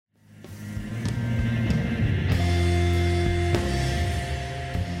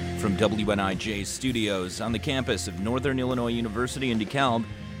WNIJ studios on the campus of Northern Illinois University in DeKalb.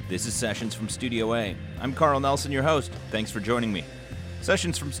 This is Sessions from Studio A. I'm Carl Nelson, your host. Thanks for joining me.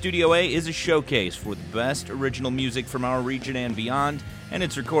 Sessions from Studio A is a showcase for the best original music from our region and beyond, and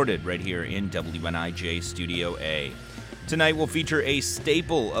it's recorded right here in WNIJ Studio A. Tonight we'll feature a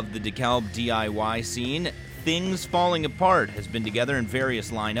staple of the DeKalb DIY scene. Things Falling Apart has been together in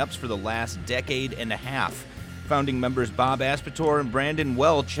various lineups for the last decade and a half. Founding members Bob Aspetor and Brandon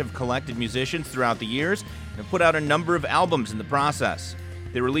Welch have collected musicians throughout the years and have put out a number of albums in the process.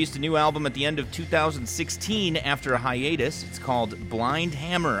 They released a new album at the end of 2016 after a hiatus. It's called Blind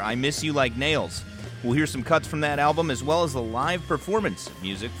Hammer, I Miss You Like Nails. We'll hear some cuts from that album as well as the live performance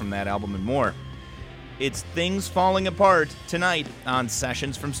music from that album and more. It's Things Falling Apart tonight on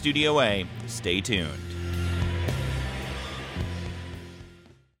Sessions from Studio A. Stay tuned.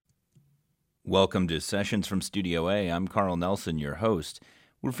 Welcome to Sessions from Studio A. I'm Carl Nelson, your host.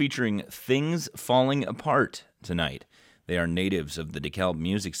 We're featuring Things Falling Apart tonight. They are natives of the DeKalb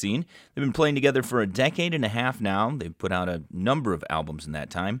music scene. They've been playing together for a decade and a half now. They've put out a number of albums in that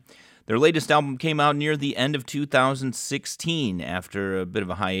time. Their latest album came out near the end of 2016 after a bit of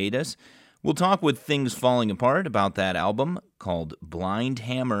a hiatus. We'll talk with Things Falling Apart about that album called Blind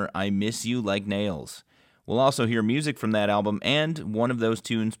Hammer, I Miss You Like Nails. We'll also hear music from that album and one of those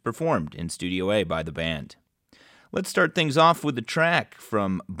tunes performed in Studio A by the band. Let's start things off with a track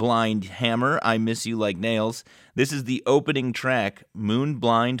from Blind Hammer, I Miss You Like Nails. This is the opening track, Moon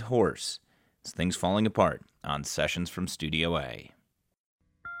Blind Horse. It's Things Falling Apart on Sessions from Studio A.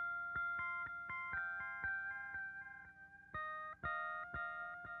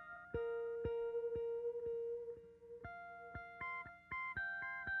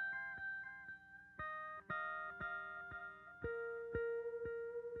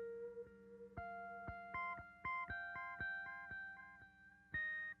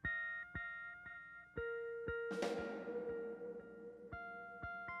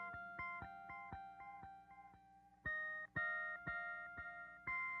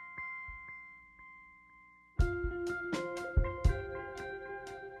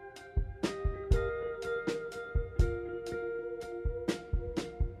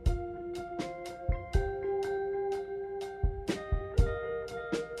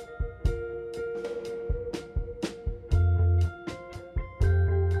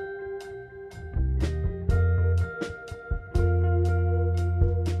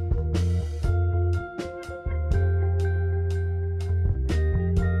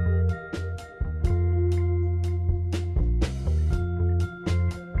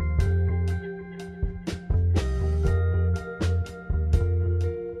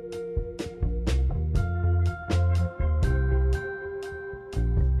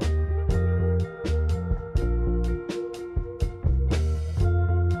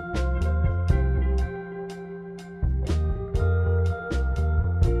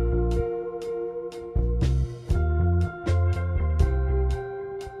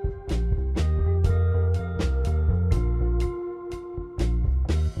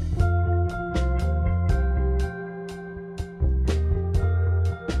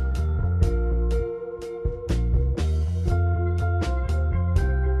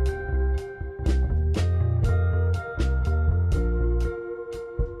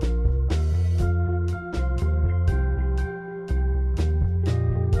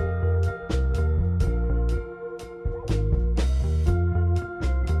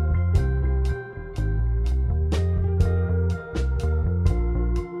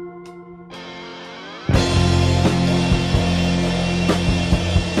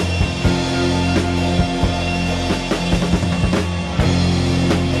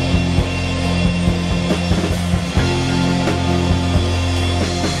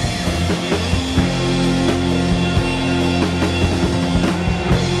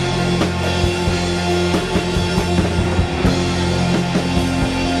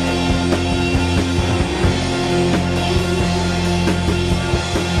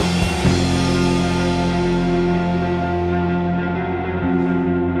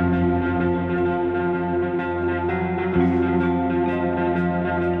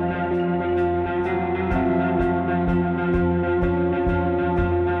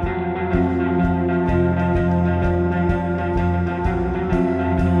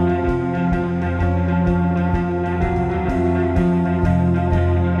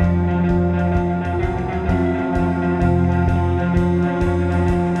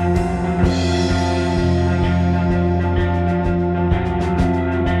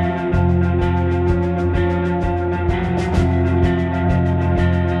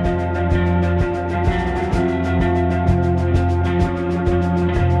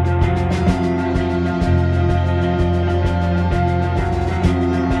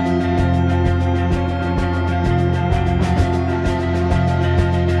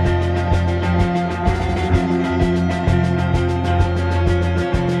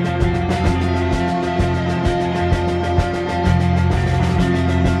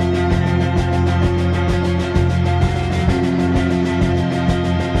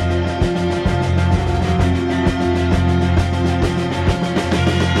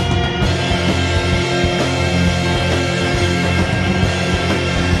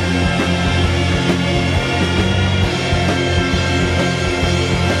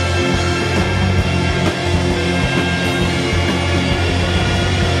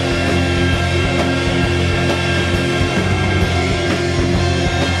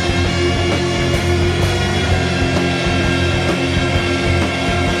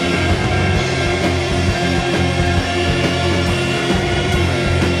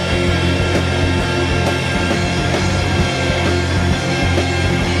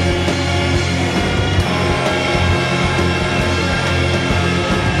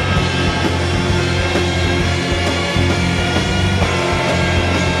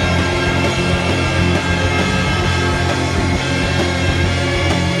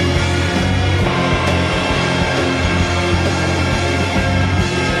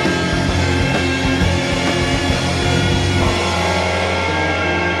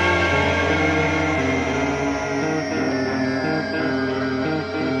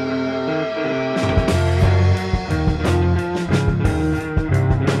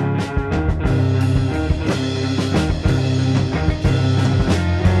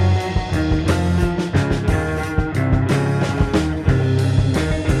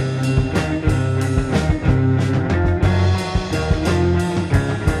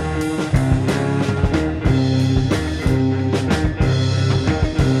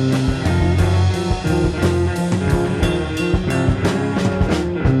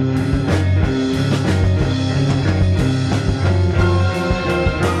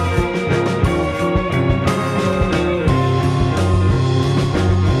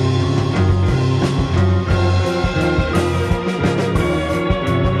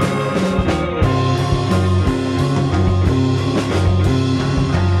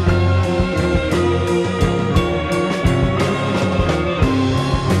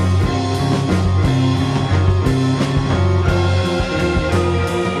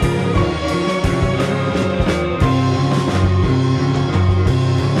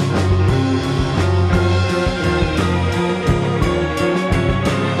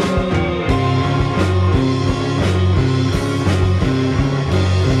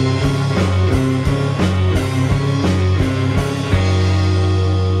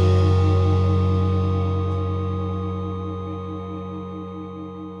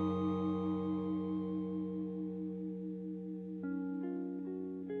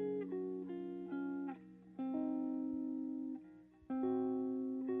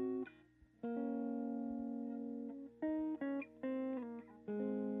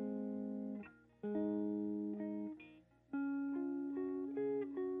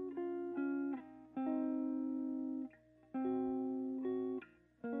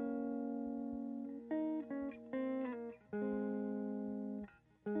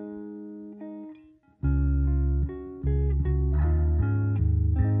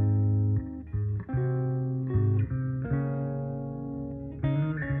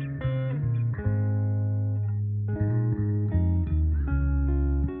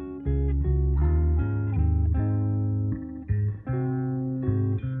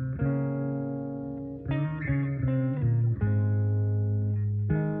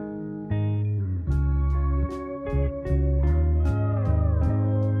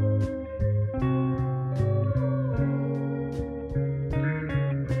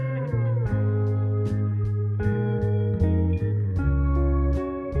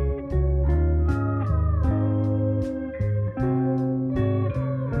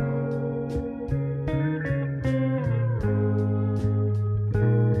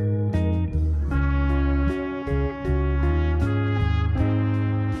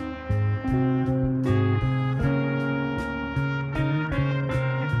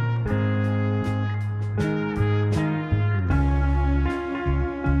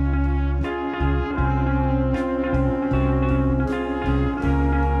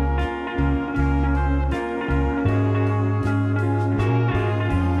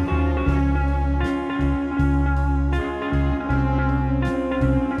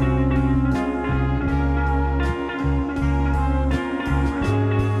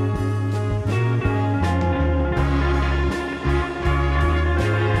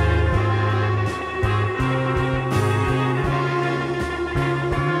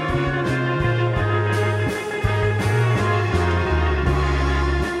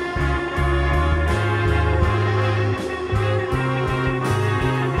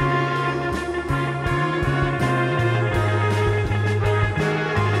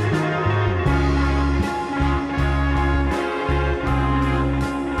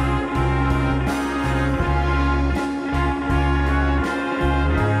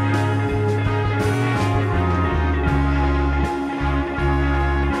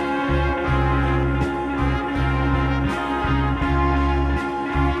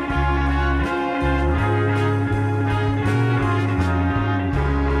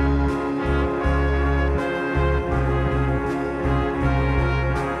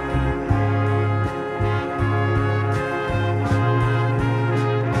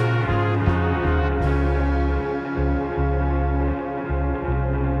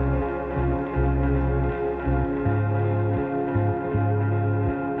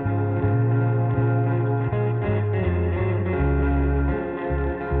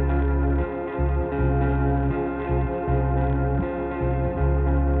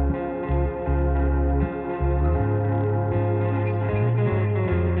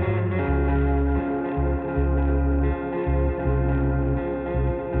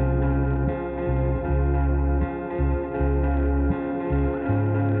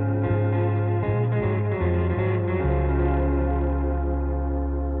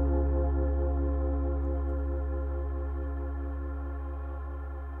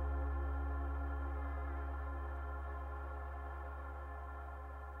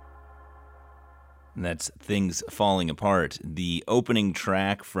 And that's Things Falling Apart, the opening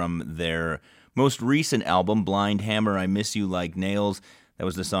track from their most recent album, Blind Hammer, I Miss You Like Nails. That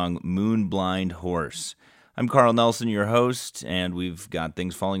was the song Moon Blind Horse. I'm Carl Nelson, your host, and we've got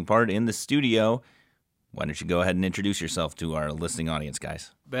Things Falling Apart in the studio. Why don't you go ahead and introduce yourself to our listening audience, guys?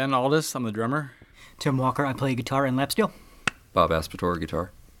 Ben Aldis, I'm the drummer. Tim Walker, I play guitar and lap steel. Bob Aspitor,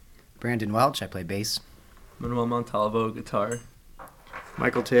 guitar. Brandon Welch, I play bass. Manuel Montalvo, guitar.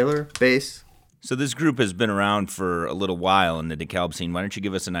 Michael Taylor, bass. So this group has been around for a little while in the DeKalb scene. Why don't you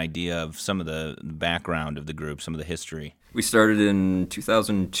give us an idea of some of the background of the group, some of the history? We started in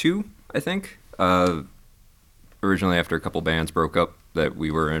 2002, I think. Originally after a couple bands broke up that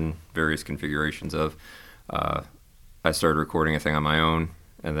we were in various configurations of. I started recording a thing on my own,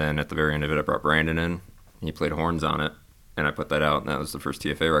 and then at the very end of it I brought Brandon in. He played horns on it, and I put that out, and that was the first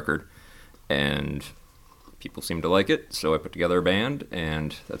TFA record. And people seemed to like it, so I put together a band,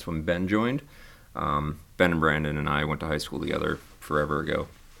 and that's when Ben joined. Ben and Brandon and I went to high school together forever ago.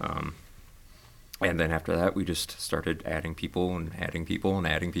 And then after that, we just started adding people and adding people and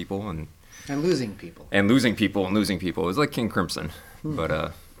adding people and losing people. And losing people and losing people. It was like King Crimson,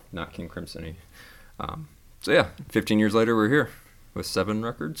 but not King Crimson-y. So yeah, 15 years later, we're here with 6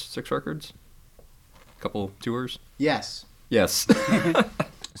 records, a couple tours. Yes. Yes.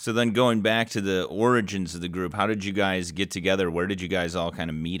 So then going back to the origins of the group, how did you guys get together? Where did you guys all kind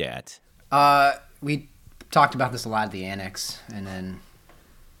of meet at? We talked about this a lot at the Annex, and then,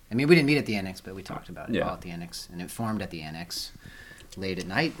 I mean, we didn't meet at the Annex, but we talked about it all at the Annex, and it formed at the Annex late at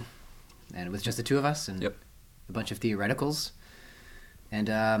night, and it was just the two of us and a bunch of theoreticals,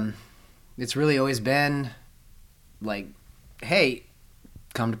 and it's really always been like, hey,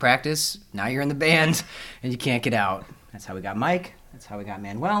 come to practice, now you're in the band, and you can't get out. That's how we got Mike. That's how we got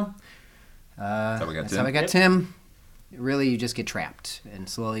Manuel. That's how we got Tim. Really, you just get trapped, and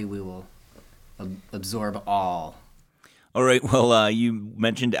slowly we will absorb all. All right, well, you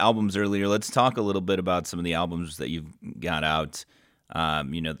mentioned albums earlier. Let's talk a little bit about some of the albums that you've got out.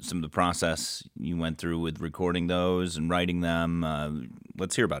 Some of the process you went through with recording those and writing them.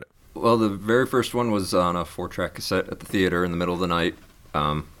 Let's hear about it. Well, the very first one was on a 4-track cassette at the theater in the middle of the night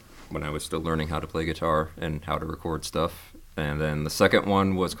when I was still learning how to play guitar and how to record stuff. And then the second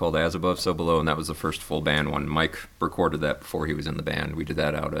one was called As Above, So Below, and that was the first full band one. Mike recorded that before he was in the band. We did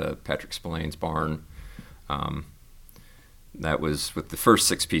that out at Patrick Spillane's barn. That was with the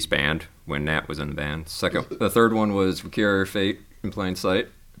first 6-piece band when Nat was in the band. The third one was We Carry Our Fate in Plain Sight.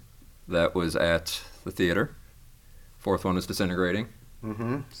 That was at the theater. Fourth one was Disintegrating.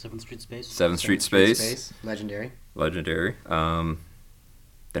 7th Street Space. 7th Street Space. Legendary.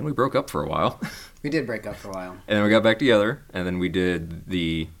 Then we broke up for a while. We did break up for a while. And then we got back together, and then we did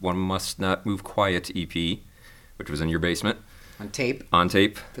the One Must Not Move Quiet EP, which was in your basement. On tape.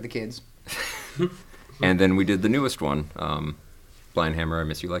 For the kids. And then we did the newest one, Blind Hammer, I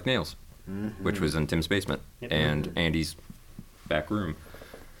Miss You Like Nails, which was in Tim's basement and Andy's back room.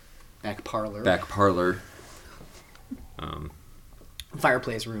 Back parlor.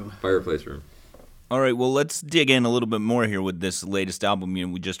 Fireplace room. All right, well, let's dig in a little bit more here with this latest album.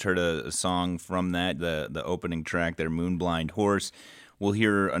 We just heard a song from that, the opening track there, Moon Blind Horse. We'll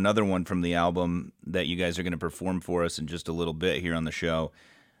hear another one from the album that you guys are going to perform for us in just a little bit here on the show.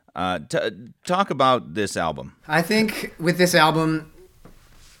 Talk about this album. I think with this album,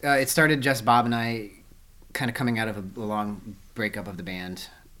 it started just Bob and I kind of coming out of a long breakup of the band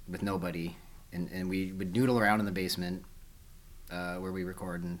with nobody, and we would noodle around in the basement where we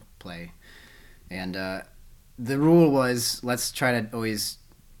record and play. And the rule was, let's try to always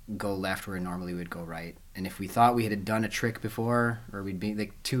go left where normally we'd go right. And if we thought we had done a trick before, or we'd be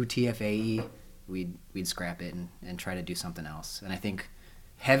like too TFA-y, we'd scrap it and try to do something else. And I think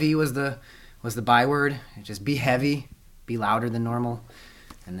heavy was the byword. Just be heavy, be louder than normal.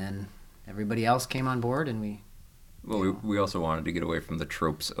 And then everybody else came on board, and we... Well, we also wanted to get away from the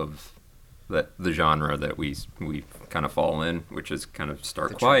tropes of the genre that we kind of fall in, which is kind of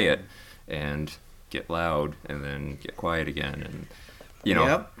start quiet and get loud and then get quiet again, and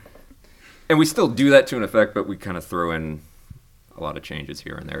and we still do that to an effect, but we kind of throw in a lot of changes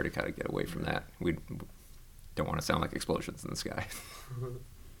here and there to kind of get away from that. We don't want to sound like explosions in the sky.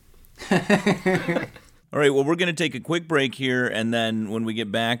 All right, well, we're going to take a quick break here, and then when we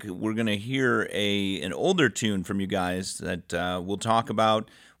get back, we're going to hear an older tune from you guys that we'll talk about.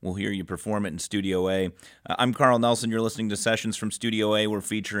 We'll hear you perform it in Studio A. I'm Carl Nelson. You're listening to Sessions from Studio A. We're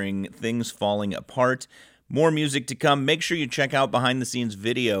featuring Things Falling Apart. More music to come. Make sure you check out behind-the-scenes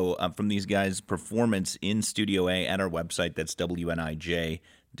video from these guys' performance in Studio A at our website. That's WNIJ.org.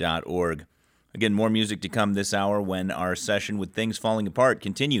 Again, more music to come this hour when our session with Things Falling Apart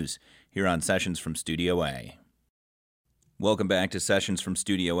continues here on Sessions from Studio A. Welcome back to Sessions from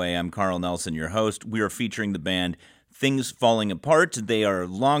Studio A. I'm Carl Nelson, your host. We are featuring the band Things Falling Apart. They are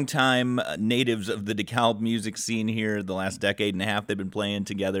longtime natives of the DeKalb music scene here. The last decade and a half they've been playing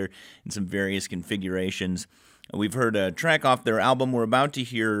together in some various configurations. We've heard a track off their album. We're about to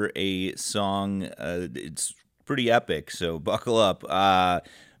hear a song. It's pretty epic, so buckle up.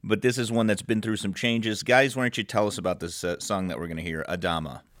 But this is one that's been through some changes. Guys, why don't you tell us about this song that we're going to hear,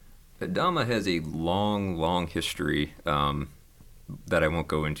 Adama? Adama has a long, long history that I won't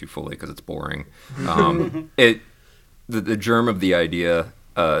go into fully because it's boring. The germ of the idea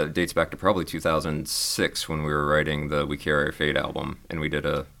dates back to probably 2006 when we were writing the We Carry Our Fate album, and we did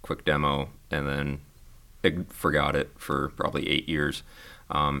a quick demo and then forgot it for probably 8 years.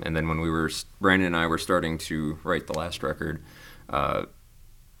 And then when Brandon and I were starting to write the last record,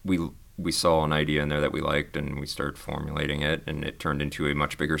 we saw an idea in there that we liked, and we started formulating it, and it turned into a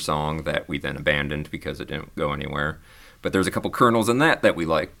much bigger song that we then abandoned because it didn't go anywhere. But there's a couple kernels in that we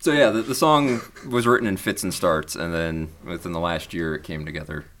liked. So yeah, the song was written in fits and starts, and then within the last year it came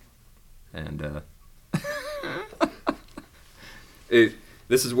together. And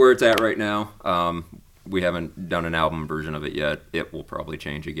this is where it's at right now. We haven't done an album version of it yet. It will probably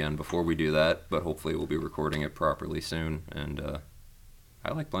change again before we do that, but hopefully we'll be recording it properly soon. And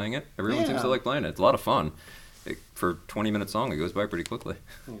I like playing it. Everyone seems to like playing it. It's a lot of fun. For a 20-minute song, it goes by pretty quickly.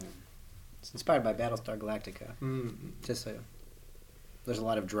 Yeah. It's inspired by Battlestar Galactica. Just so there's a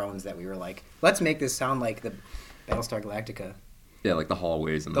lot of drones that we were like, let's make this sound like the Battlestar Galactica. Yeah, like the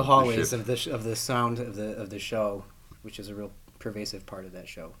hallways and the hallways of the sound of the show, which is a real pervasive part of that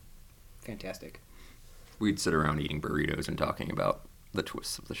show. Fantastic. We'd sit around eating burritos and talking about the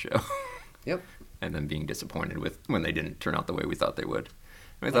twists of the show. Yep. And then being disappointed when they didn't turn out the way we thought they would.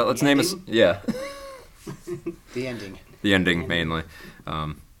 And we Like thought, let's the name ending? Yeah. The ending. The ending, mainly.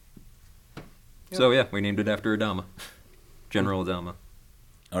 So yeah, we named it after Adama. General Adama.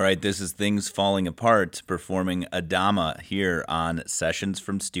 All right, this is Things Falling Apart performing Adama here on Sessions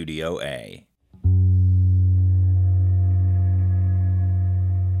from Studio A.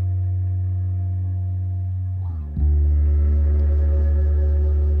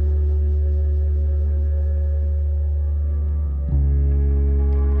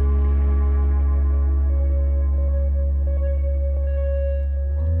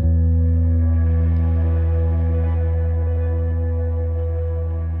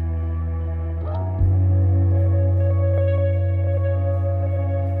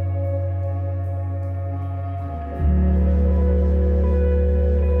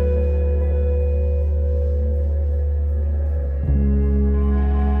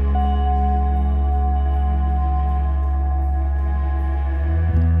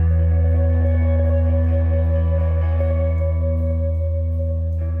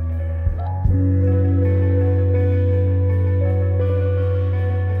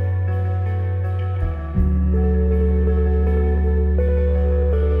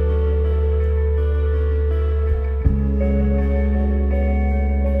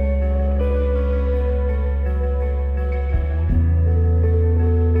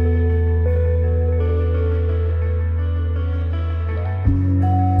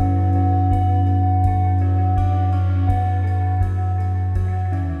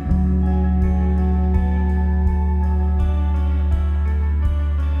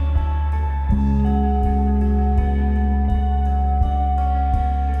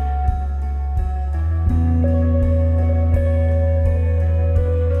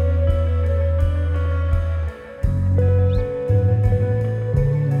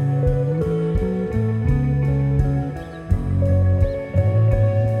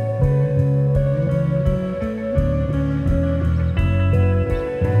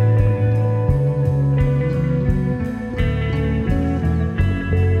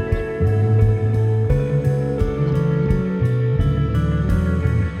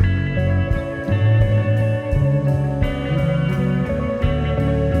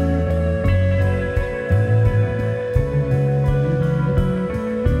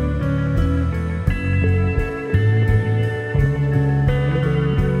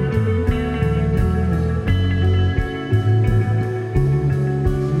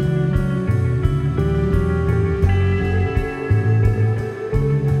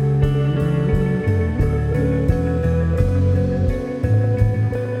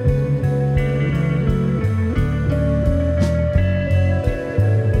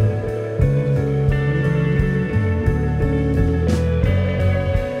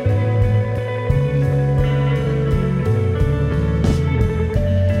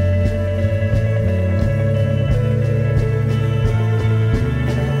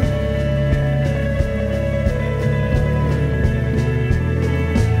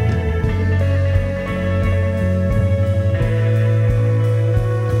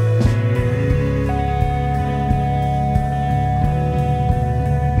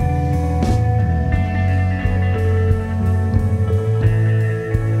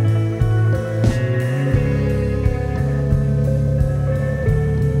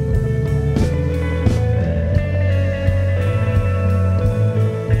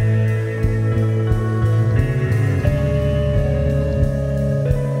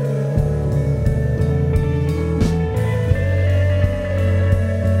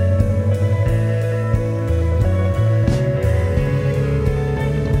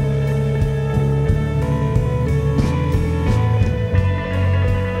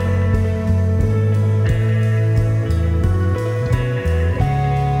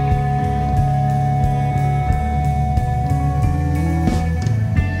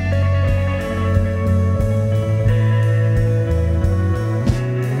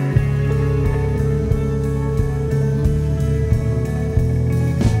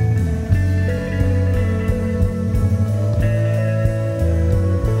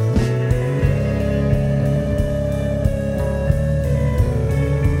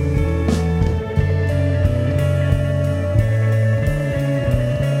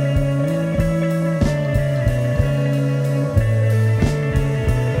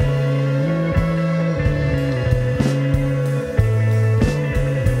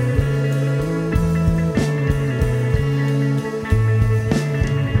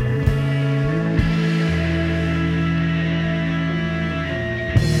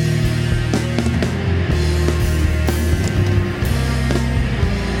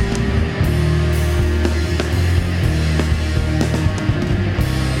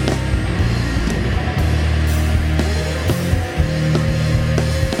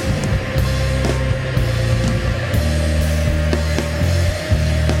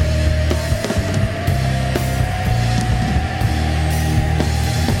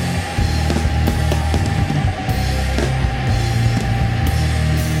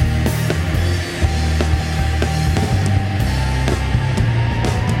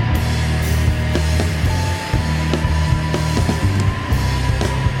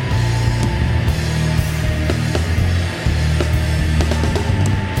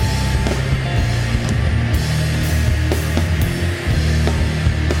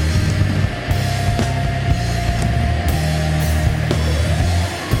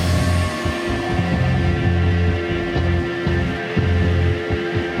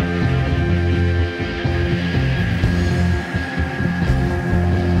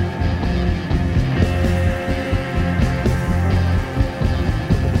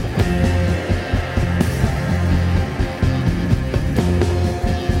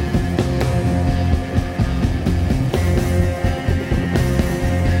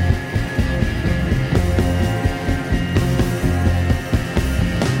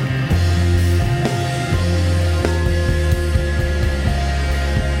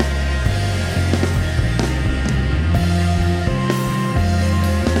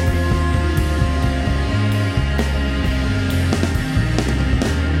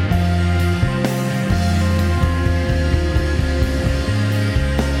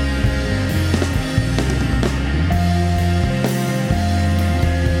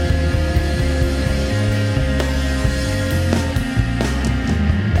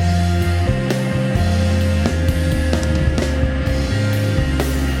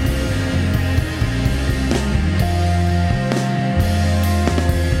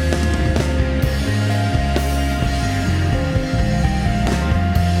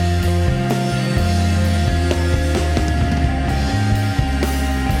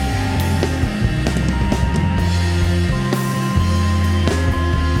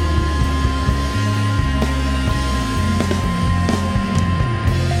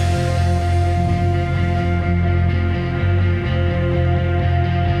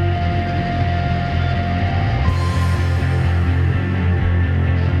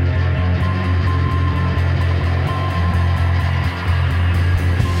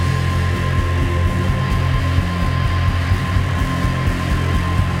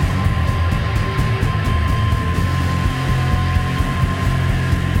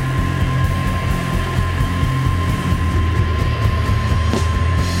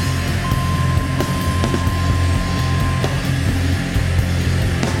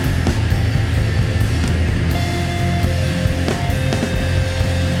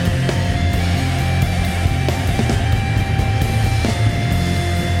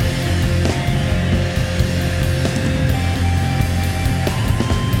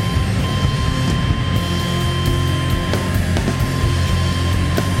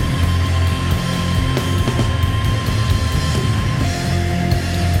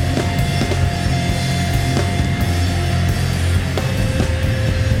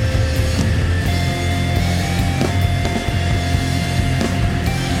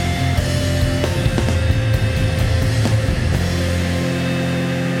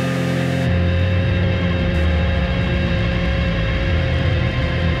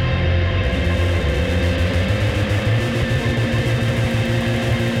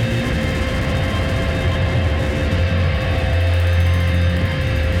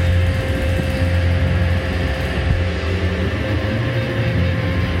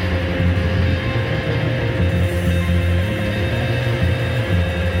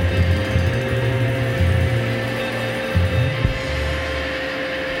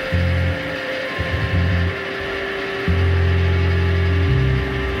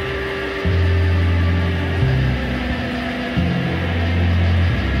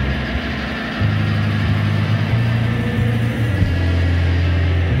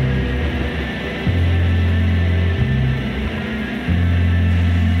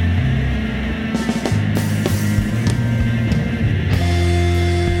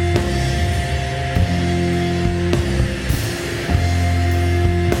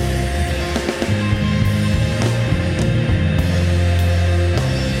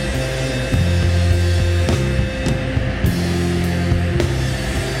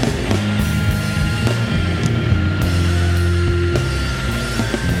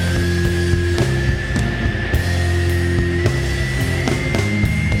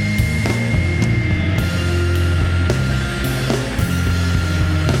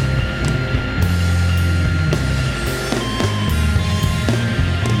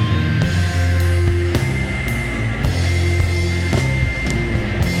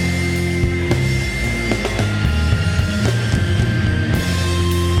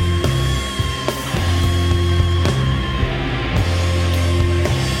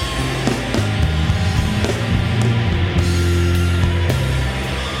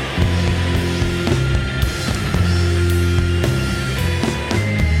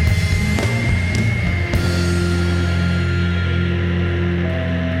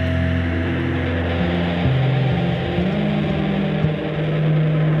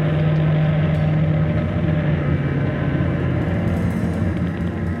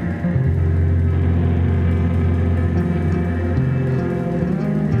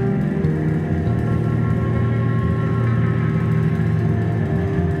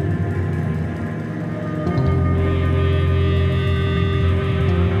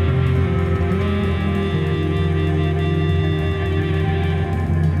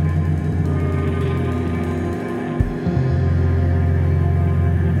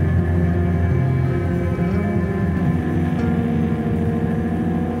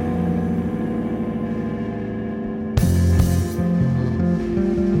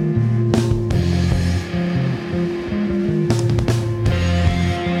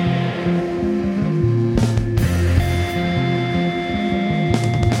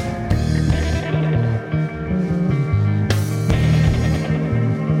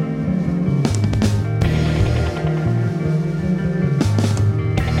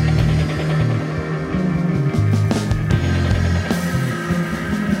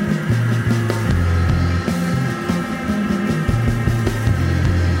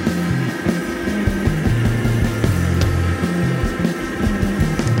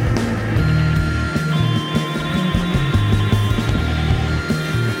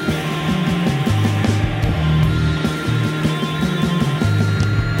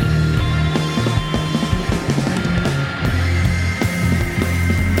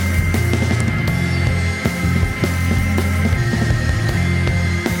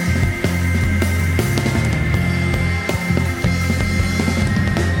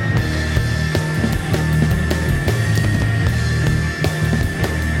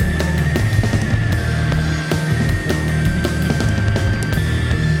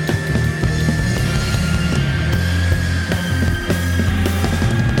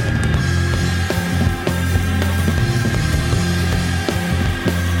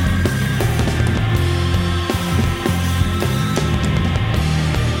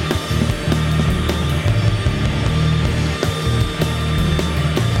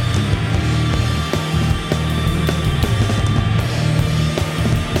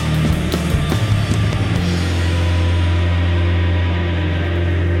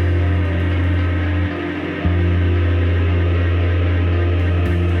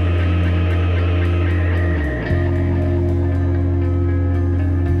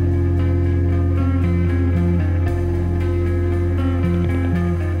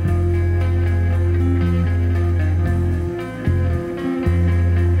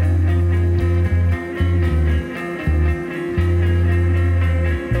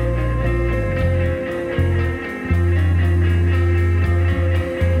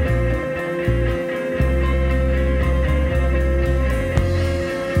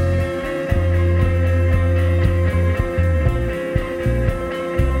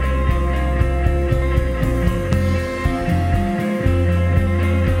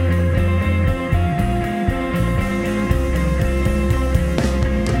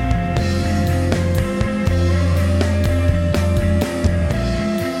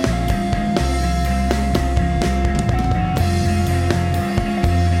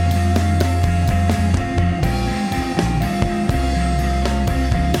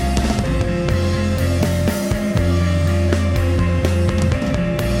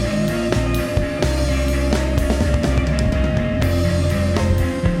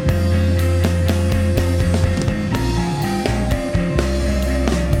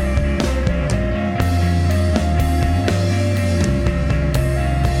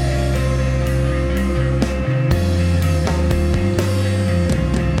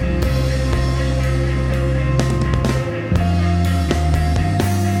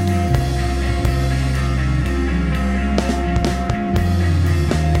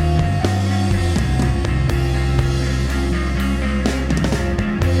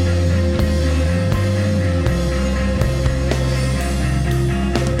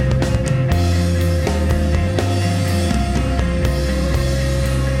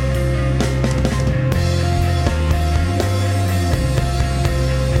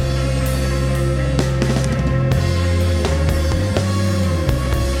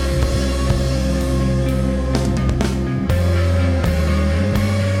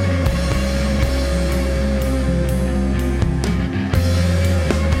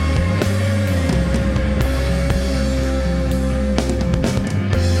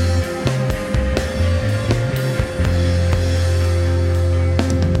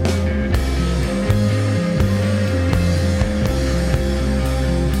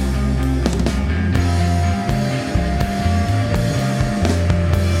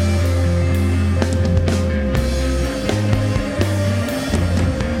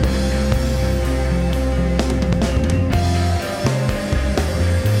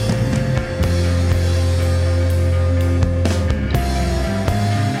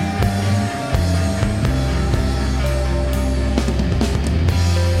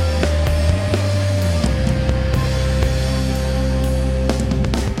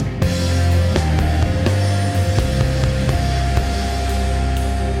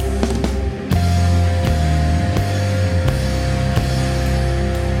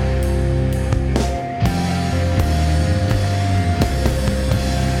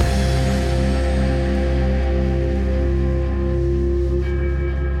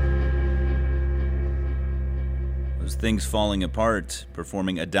 Things Falling Apart,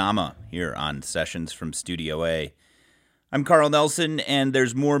 performing Adama here on Sessions from Studio A. I'm Carl Nelson, and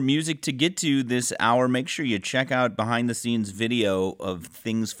there's more music to get to this hour. Make sure you check out behind-the-scenes video of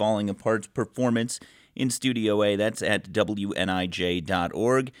Things Falling Apart's performance in Studio A. That's at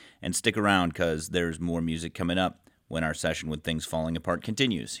WNIJ.org. And stick around, because there's more music coming up when our session with Things Falling Apart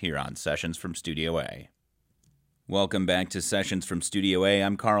continues here on Sessions from Studio A. Welcome back to Sessions from Studio A.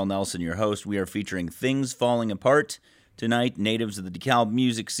 I'm Carl Nelson, your host. We are featuring Things Falling Apart tonight, natives of the DeKalb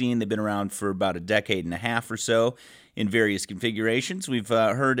music scene. They've been around for about a decade and a half or so in various configurations. We've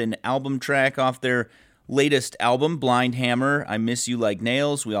heard an album track off their latest album, Blind Hammer, I Miss You Like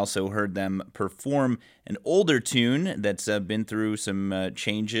Nails. We also heard them perform an older tune that's been through some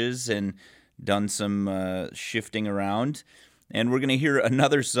changes and done some shifting around. And we're going to hear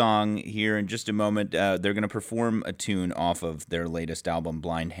another song here in just a moment. They're going to perform a tune off of their latest album,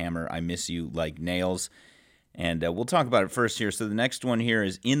 Blind Hammer, I Miss You Like Nails. And we'll talk about it first here. So the next one here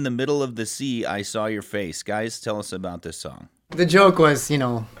is In the Middle of the Sea, I Saw Your Face. Guys, tell us about this song. The joke was,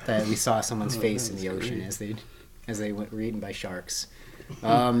 that we saw someone's face in the ocean as they were eaten by sharks.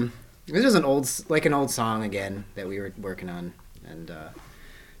 This is an old song again that we were working on, and a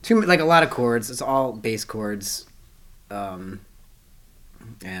lot of chords. It's all bass chords.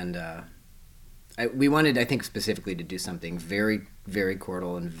 We wanted, I think, specifically to do something very, very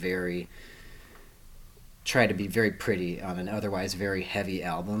chordal and try to be very pretty on an otherwise very heavy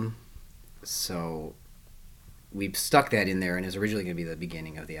album. So we stuck that in there, and it was originally going to be the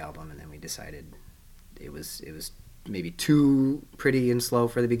beginning of the album, and then we decided it was maybe too pretty and slow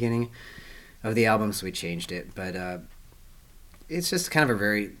for the beginning of the album, so we changed it. But it's just kind of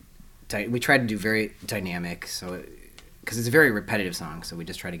we tried to do very dynamic, because it's a very repetitive song, so we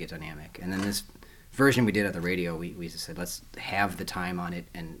just try to get dynamic. And then this version we did at the radio, we just said, let's have the time on it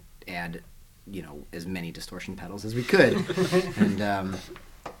and add, as many distortion pedals as we could. And,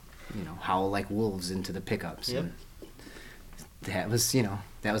 howl like wolves into the pickups. Yep. And that was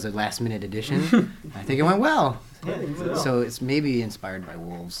a last-minute addition. I think it went well. Yeah, so it's maybe inspired by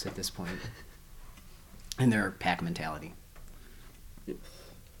wolves at this point and their pack mentality.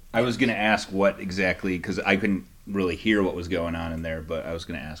 I was going to ask what exactly, because I couldn't really hear what was going on in there, but I was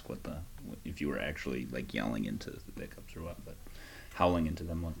going to ask if you were actually yelling into the pickups or what, but howling into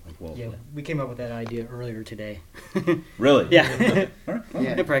them like wolves. Yeah, we came up with that idea earlier today. Really? Yeah. All right.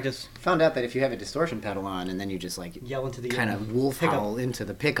 Yeah. Good practice. Found out that if you have a distortion pedal on and then you just yell into the kind of wolf pickup. howl into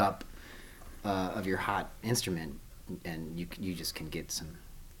the pickup of your hot instrument, and you just can get some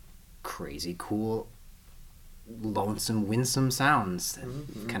crazy cool, lonesome, winsome sounds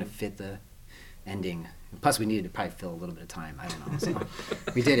that kind of fit the ending. Plus, we needed to probably fill a little bit of time. I don't know. So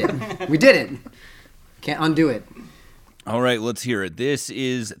we did it. We did it. Can't undo it. All right, let's hear it. This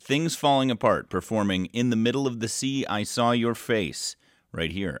is Things Falling Apart, performing In the Middle of the Sea, I Saw Your Face,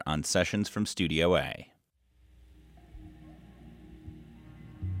 right here on Sessions from Studio A.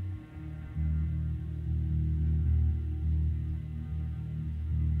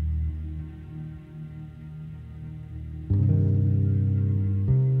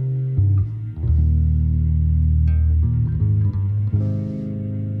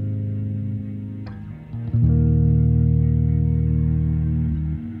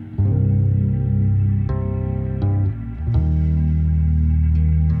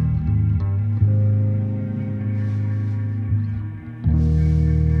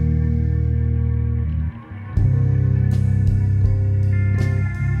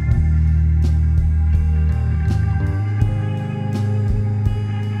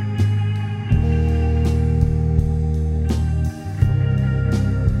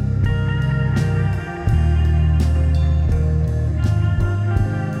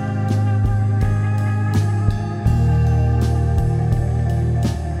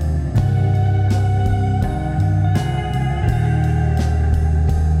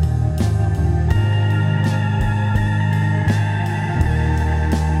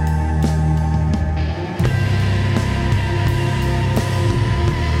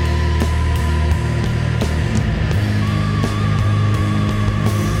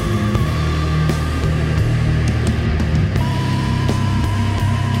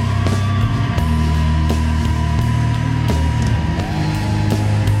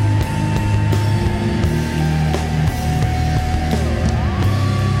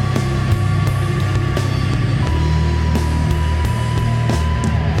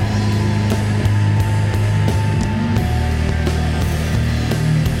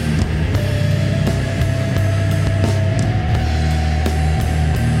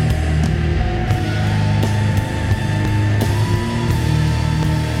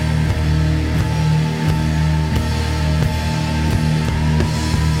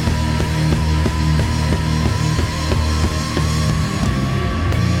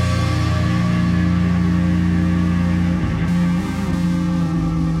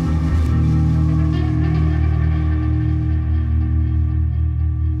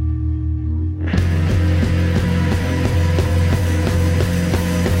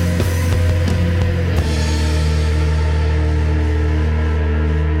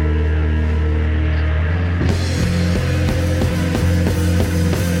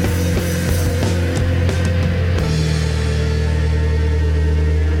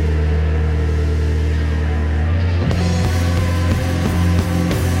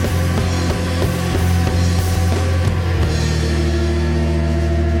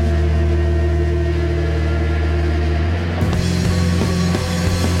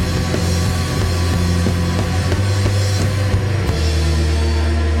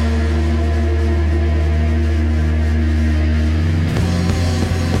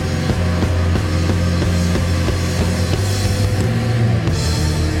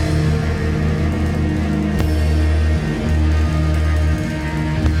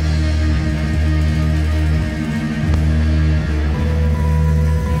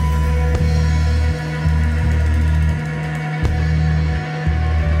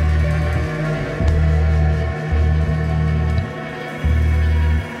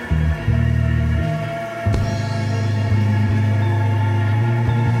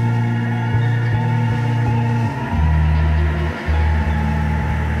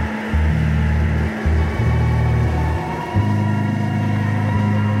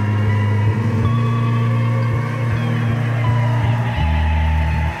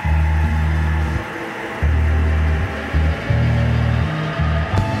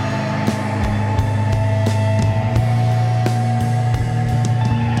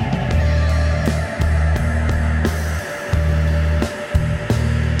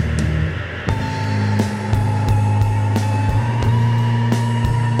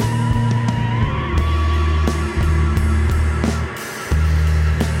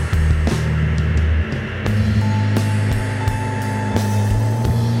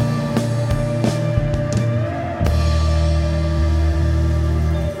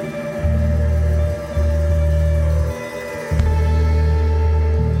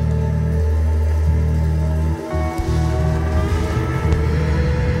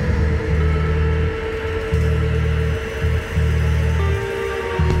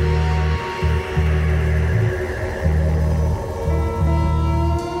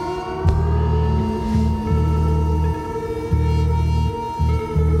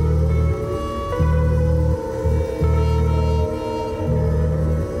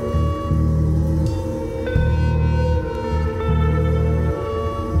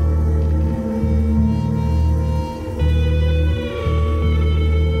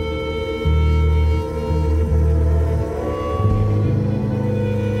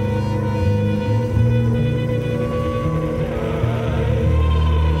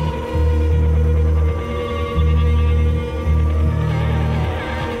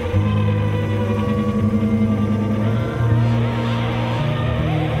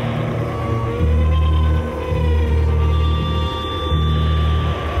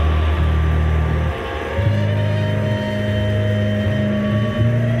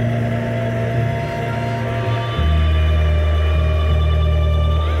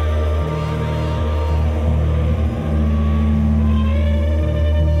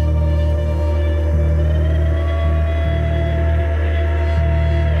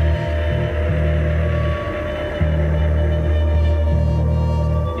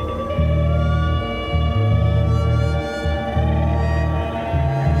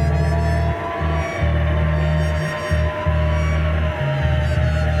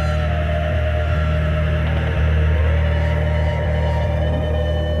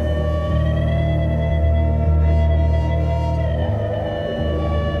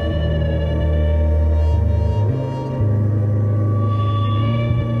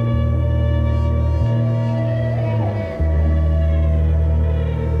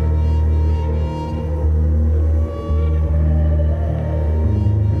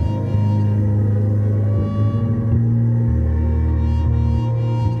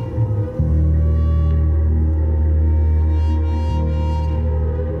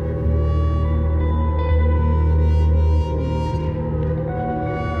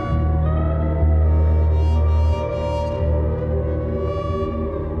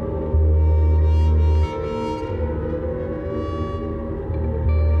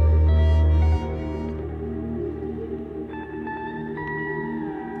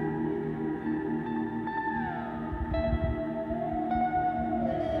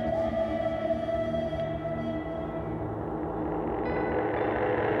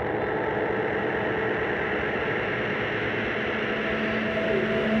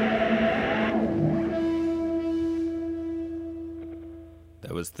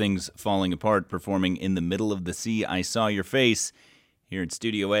 was Things Falling Apart, performing In the Middle of the Sea, I Saw Your Face, here at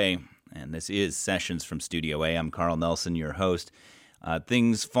Studio A. And this is Sessions from Studio A. I'm Carl Nelson, your host.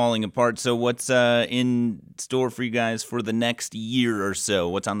 Things Falling Apart. So what's in store for you guys for the next year or so?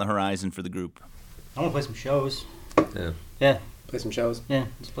 What's on the horizon for the group? I want to play some shows. Yeah. Yeah, Play some shows. yeah,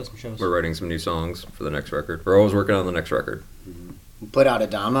 let's play some shows. We're writing some new songs for the next record. We're always working on the next record. We put out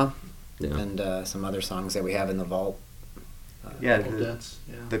Adama Yeah. and some other songs that we have in the vault. Yeah, Double the, Dents,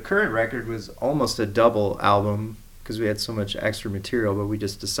 yeah. the current record was almost a double album because we had so much extra material, but we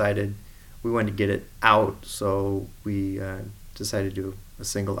just decided we wanted to get it out, so we decided to do a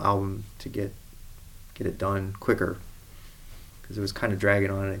single album to get it done quicker because it was kind of dragging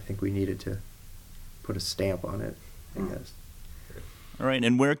on, and I think we needed to put a stamp on it, I guess. All right,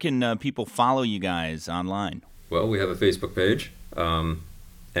 and where can people follow you guys online? Well, we have a Facebook page,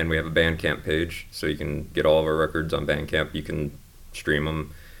 and we have a Bandcamp page, so you can get all of our records on Bandcamp. You can stream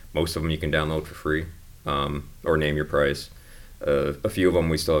them. Most of them you can download for free, or name your price. A few of them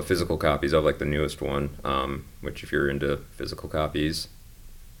we still have physical copies of, like the newest one, which if you're into physical copies,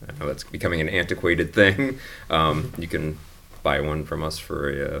 I know that's becoming an antiquated thing. You can buy one from us for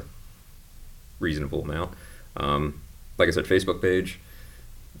a reasonable amount. Like I said, Facebook page,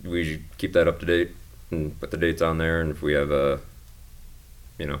 we keep that up to date and put the dates on there, and if we have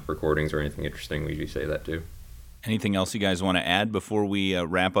recordings or anything interesting, we usually say that too. Anything else you guys want to add before we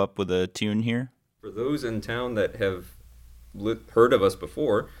wrap up with a tune here? For those in town that have heard of us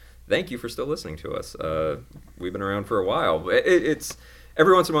before, thank you for still listening to us. We've been around for a while. It's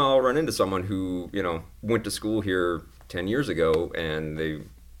every once in a while I'll run into someone who went to school here 10 years ago and they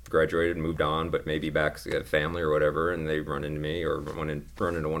graduated and moved on, but maybe back to a family or whatever, and they run into me or run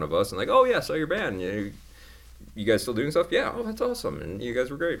into one of us and like, oh yeah, I saw your band. You guys still doing stuff? Yeah. Oh, that's awesome. And you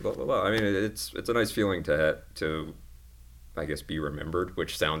guys were great. Blah blah blah. I mean, it's a nice feeling to I guess be remembered,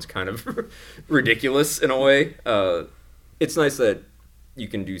 which sounds kind of ridiculous in a way. It's nice that you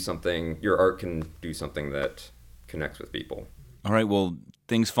can do something. Your art can do something that connects with people. All right, well,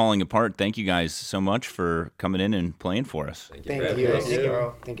 Things Falling Apart, thank you guys so much for coming in and playing for us. Thank for you. having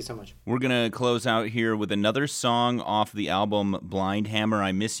us. Thank you so much. We're going to close out here with another song off the album Blind Hammer,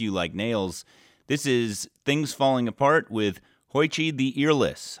 I Miss You Like Nails. This is Things Falling Apart with Hoichi the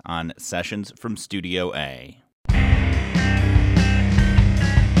Earless on Sessions from Studio A.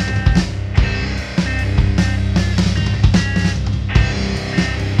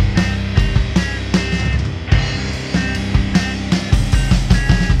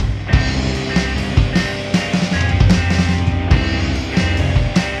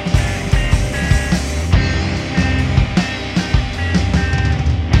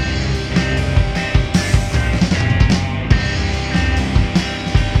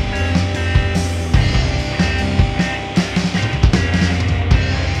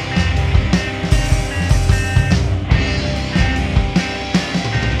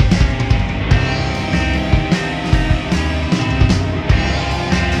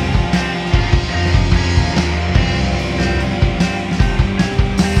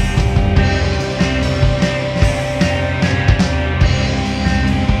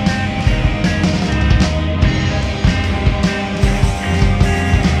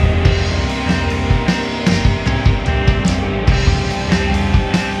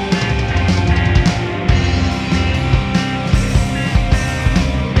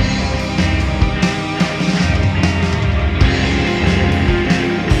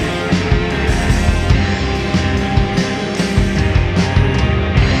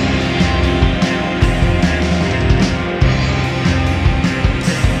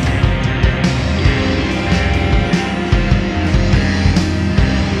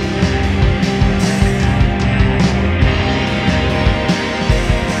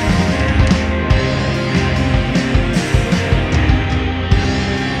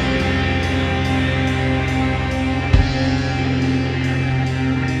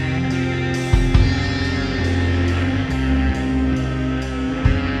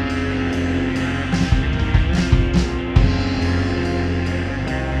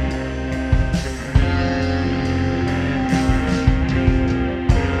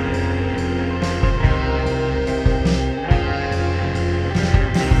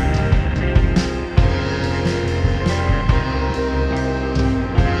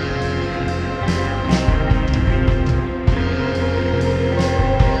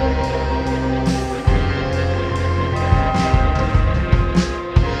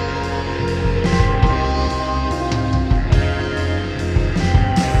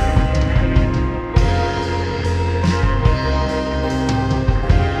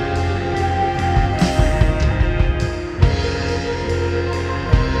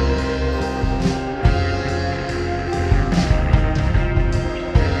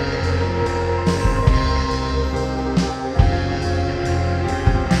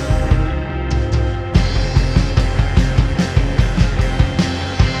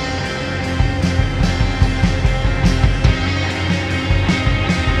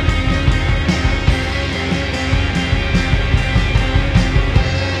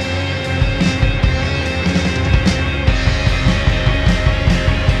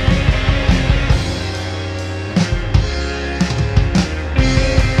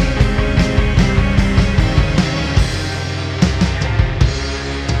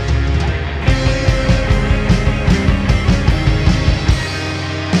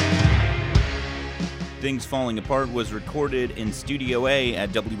 Things Falling Apart was recorded in Studio A at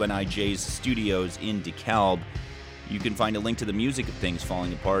WNIJ's studios in DeKalb. You can find a link to the music of Things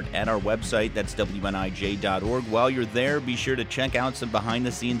Falling Apart at our website, that's WNIJ.org. While you're there, be sure to check out some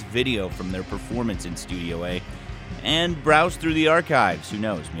behind-the-scenes video from their performance in Studio A and browse through the archives. Who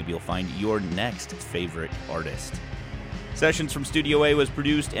knows, maybe you'll find your next favorite artist. Sessions from Studio A was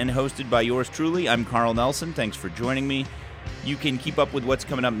produced and hosted by yours truly. I'm Carl Nelson. Thanks for joining me. You can keep up with what's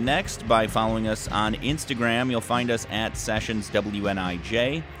coming up next by following us on Instagram. You'll find us at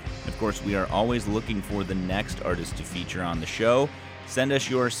SessionsWNIJ. Of course, we are always looking for the next artist to feature on the show. Send us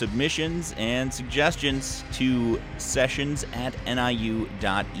your submissions and suggestions to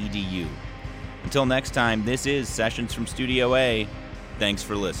sessions@niu.edu. Until next time, this is Sessions from Studio A. Thanks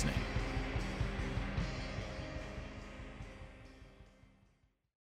for listening.